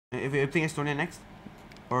If you think Estonia next,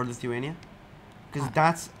 or Lithuania,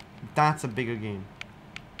 because that's a bigger game.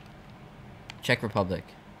 Czech Republic.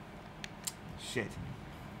 Shit.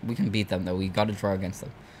 We can beat them though. We got to draw against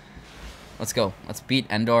them. Let's go. Let's beat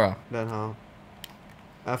Andorra. Then how?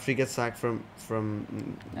 After he gets sacked from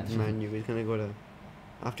Man U, he's gonna go to.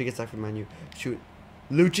 After he gets sacked from Man U, shoot,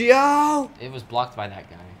 Lucio. It was blocked by that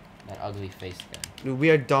guy, that ugly faced guy. Dude, we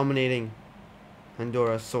are dominating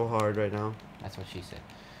Andorra so hard right now. That's what she said.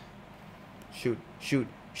 Shoot, shoot,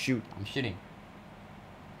 shoot. I'm shooting.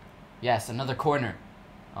 Yes, another corner.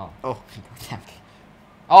 Oh. Oh.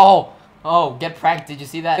 Oh. Oh, get pranked. Did you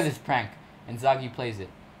see that? Look at this prank. And Zaghi plays it.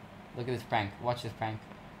 Look at this prank. Watch this prank.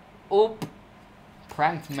 Oop.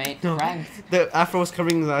 Pranked, mate. No. Pranked. The afro was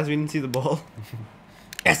covering his eyes. We didn't see the ball.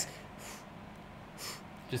 Yes.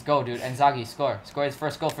 Just go, dude. And Zaghi, score. Score his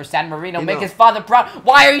first goal for San Marino. You Make know. his father proud.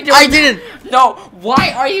 Why are you doing I that? didn't. No.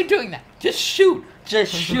 Why are you doing that? Just shoot.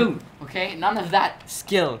 Just shoot. Okay? None of that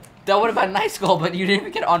skill. That would have been a nice goal, but you didn't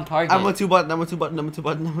even get on target. I'm a 2 button. I'm a 2 button. I'm a 2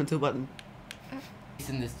 button. I'm a 2 button.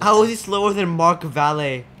 How is he slower than Mark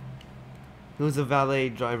Valet? He was a valet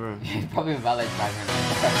driver. He's probably a valet driver.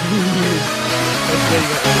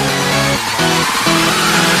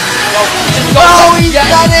 Oh, he's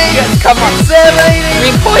done it! Yes, come on.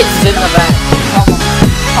 3 points in the back. Come on.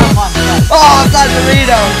 Come on. Oh, San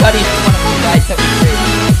Marino! Buddy, he's one of the guys that we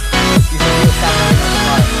traded. He's a real San Marino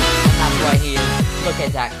star. And that's why he is. Look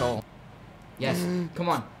at that goal. Yes. Come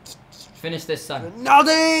on. Finish this, son.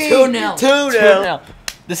 Nothing! 2-0. 2-0.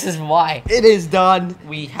 This is why it is done.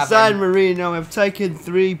 We have San Marino have taken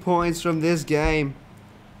 3 points from this game.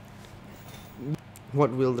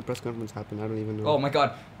 What will the press conference happen? I don't even know. Oh my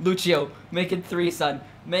god. Lucio, make it 3, son.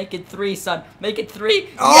 Make it 3, son. Make it 3.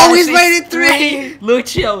 Oh, yes, he's made it 3.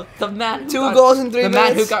 Lucio, the man who 2 goals in 3 the minutes.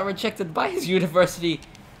 man who got rejected by his university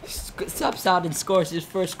steps out and scores his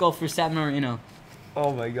first goal for San Marino.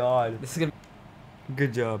 Oh my god. This is gonna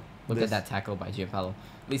Good job. Look at that tackle by Gianpaolo.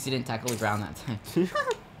 At least he didn't tackle the ground that time.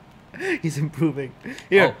 He's improving.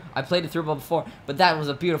 Here. Oh, I played a through ball before, but that was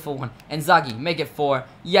a beautiful one. And Zaghi, make it 4.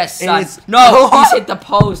 Yes, son. It's No, he's hit the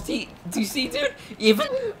post. Do you see, dude? Even.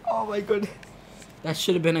 Oh my goodness. That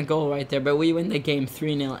should have been a goal right there, but we win the game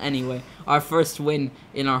 3-0 anyway. Our first win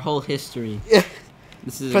in our whole history. Yeah.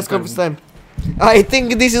 This is Press conference time. I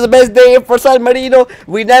think this is the best day for San Marino.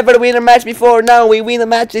 We never win a match before. Now we win a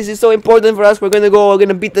match. This is so important for us. We're gonna go. We're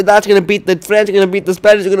gonna beat the Dutch. We're gonna beat the French. We're gonna beat the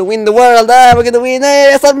Spanish. We're gonna win the world. We're gonna win.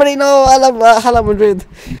 Hey, San Marino. Hala Madrid.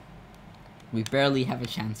 We barely have a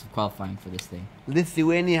chance of qualifying for this thing.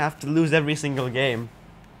 Lithuania have to lose every single game.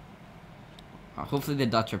 Hopefully the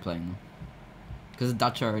Dutch are playing them. Because the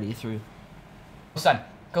Dutch are already through. Go, son.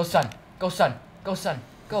 Go, son. Go, son. Go, son.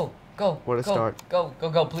 Go. Go. What a start. Go.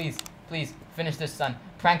 Go. Go. Please. Please. Finish this, son.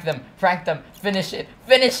 Prank them. Prank them. Finish it.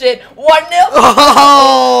 Finish it. 1-0.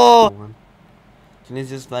 Oh!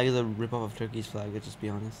 Tunisia's flag is a ripoff of Turkey's flag. Let's just be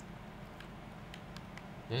honest.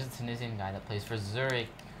 There's a Tunisian guy that plays for Zurich.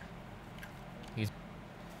 He's...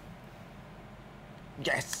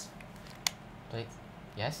 Yes. Wait.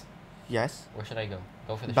 Yes? Yes. Where should I go?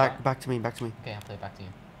 Go for the shot? Back to me. Back to me. Okay, I'll play it back to you.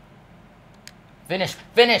 Finish!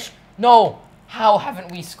 Finish! No! How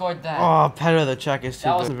haven't we scored that? Oh, Pedro the Czech is too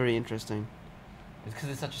That was very interesting. It's because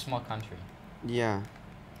it's such a small country. Yeah.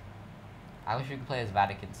 I wish we could play as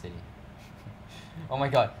Vatican City. Oh my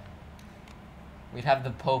god. We'd have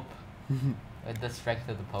the Pope. With the strength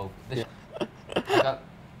of the Pope.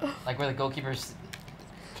 Like where the goalkeepers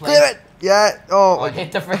play. Clear it! Yeah. Oh, Oh.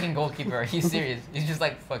 hit the freaking goalkeeper. Are you serious? He's just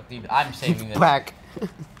like, fuck, dude. I'm saving this. Back. Oh.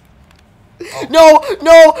 No!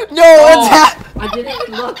 Oh, It's I didn't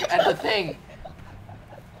even look at the thing.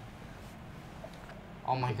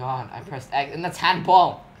 Oh my god, I pressed X, and that's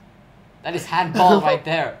handball. That is handball right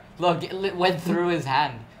there. Look, it went through his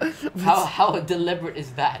hand. How deliberate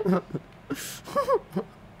is that?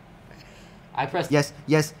 I pressed. Yes.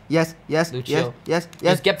 Lucio. Yes.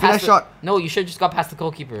 Just get Finish past shot. No, you should just got past the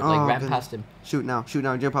goalkeeper. Like ran past him. Shoot now,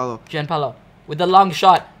 Gianpaolo. Gianpaolo with the long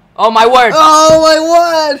shot. Oh my word! Oh my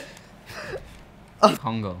word!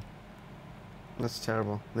 Congo. That's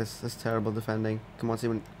terrible. That's terrible defending. Come on,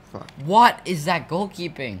 Simon. Fuck. What is that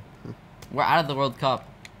goalkeeping? We're out of the World Cup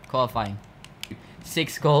qualifying.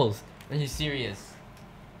 6 goals. Are you serious?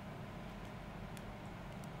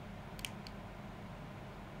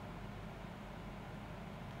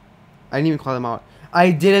 I didn't even call him out.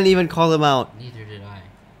 I didn't even call him out. Neither did I.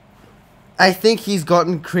 I think he's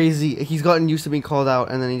gotten crazy. He's gotten used to being called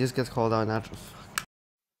out, and then he just gets called out naturally.